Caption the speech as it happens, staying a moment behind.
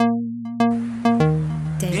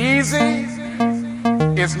Easy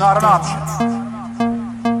is not an option.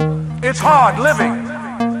 It's hard living.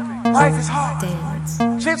 Life is hard.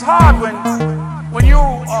 See, it's hard when you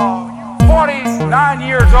are 49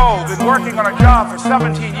 years old and working on a job for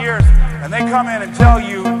 17 years and they come in and tell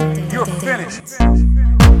you you're finished.